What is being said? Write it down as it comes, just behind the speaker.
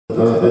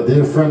A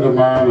dear friend of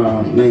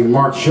mine named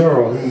Mark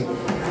Sherrill,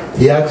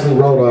 he actually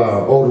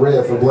wrote Old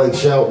Red for Blake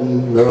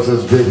Shelton. That was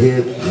his big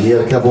hit. He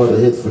had a couple other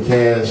hits for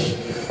Cash,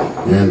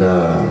 and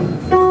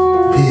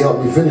he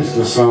helped me finish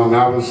this song.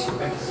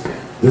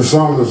 This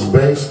song was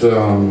based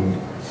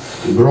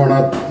growing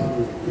up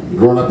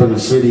in the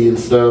city and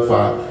stuff.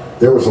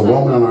 There was a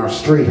woman on our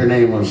street. Her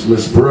name was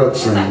Miss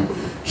Brooks, and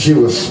she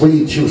was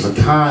sweet. She was a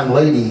kind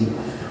lady,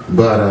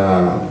 but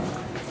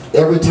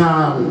every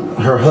time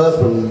her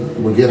husband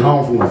would get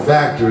home from the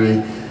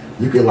factory,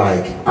 you could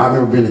I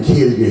remember being a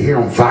kid, you could hear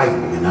them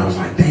fighting, and I was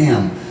like,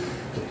 damn,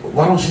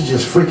 why don't she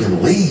just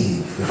freaking leave?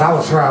 If I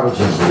was her, I would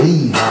just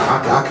leave.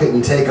 I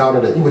couldn't take all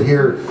of that. You would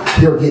hear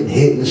her getting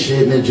hit and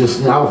shit, and it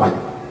just, I was like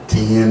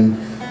 10.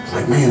 It's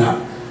like, man,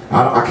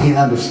 I can't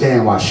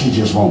understand why she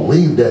just won't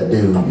leave that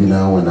dude, and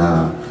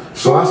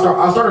so I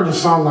started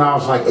this song when I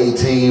was like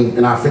 18,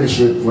 and I finished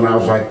it when I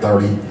was like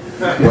 30.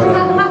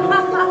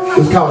 But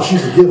it's called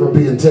She's a Giver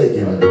Being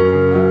Taken.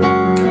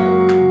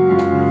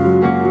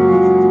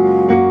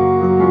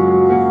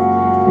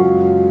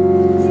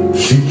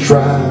 She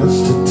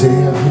tries to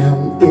tell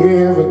him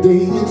every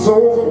day it's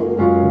over.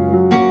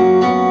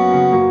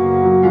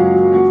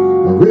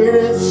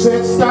 Ready,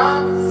 set,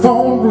 stop,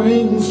 phone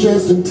rings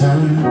just in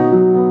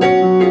time.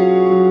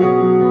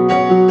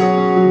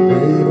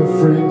 Baby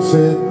friend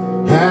said,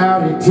 how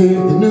do you take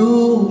the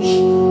news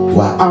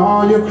while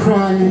all you're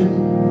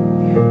crying?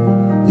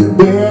 You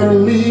better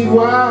leave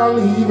while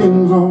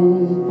leaving's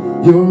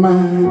on your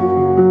mind.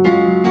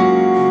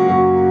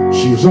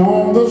 She's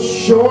on the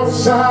short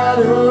side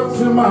of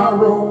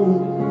tomorrow,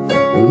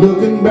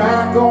 looking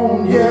back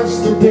on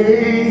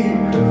yesterday,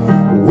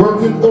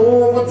 working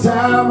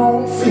overtime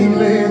on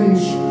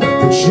feelings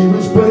that she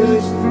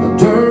misplaced or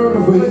turned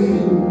away.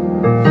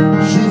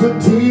 She's a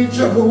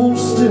teacher who's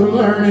still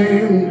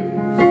learning.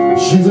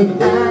 She's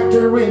an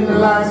actor in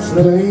life's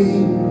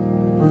play.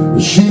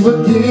 She's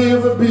a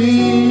giver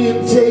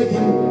being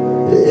taken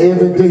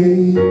every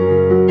day.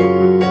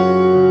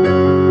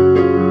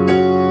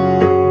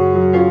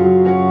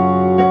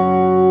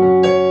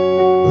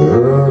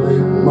 Early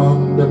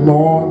Monday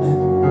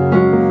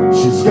morning,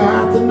 she's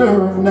got the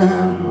nerve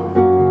now.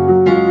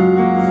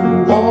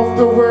 Off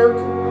to work,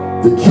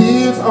 the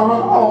kids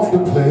are off to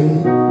play.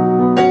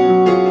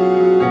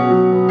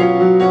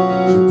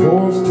 She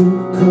pours 2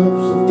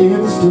 cups of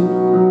instant,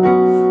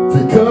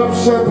 3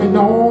 cups up and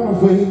on the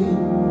way.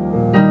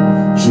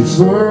 She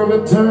slowly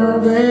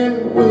turns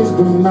and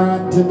whispers,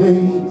 not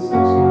today.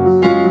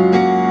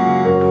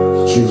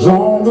 She's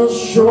on the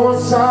short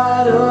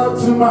side of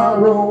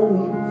tomorrow,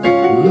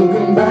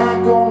 looking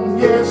back on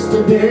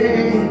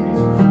yesterday.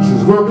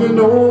 She's working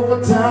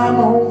overtime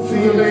on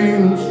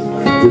feelings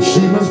that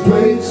she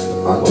misplaced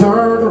or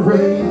turned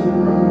away.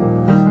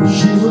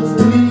 She's a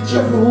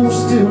teacher who's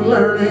still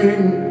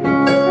learning.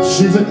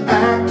 She's an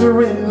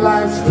actor in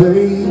life's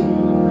play.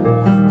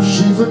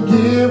 She's a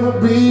giver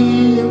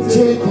being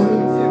taken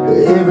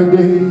every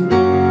day.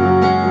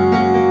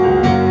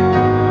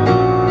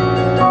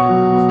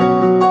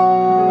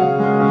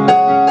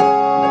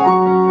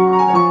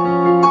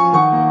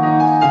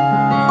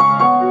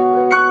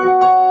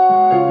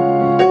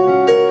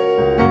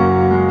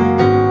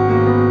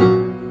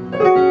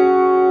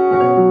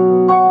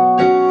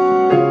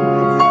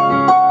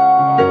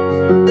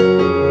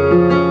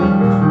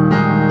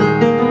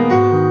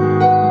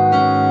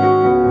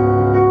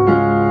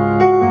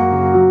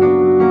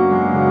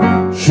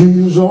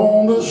 She's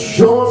on the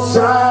short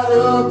side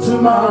of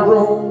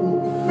tomorrow.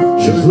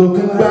 She's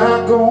looking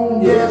back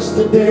on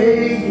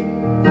yesterday,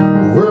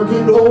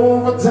 working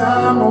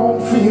overtime on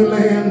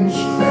feelings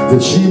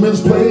that she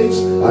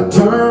misplaced or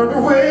turned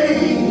away.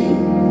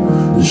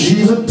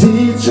 She's a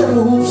teacher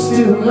who's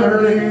still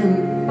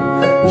learning.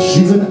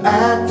 She's an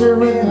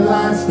actor in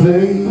life's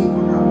play.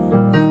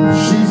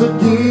 She's a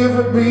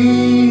giver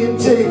being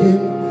taken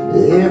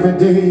every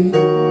day.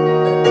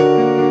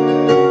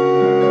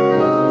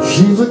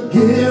 She's a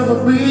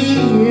giver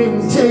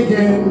being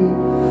taken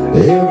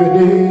every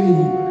day.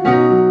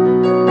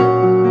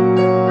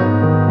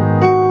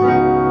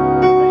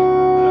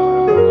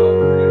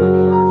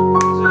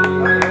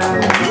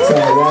 It's a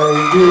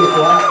very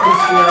beautiful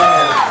atmosphere.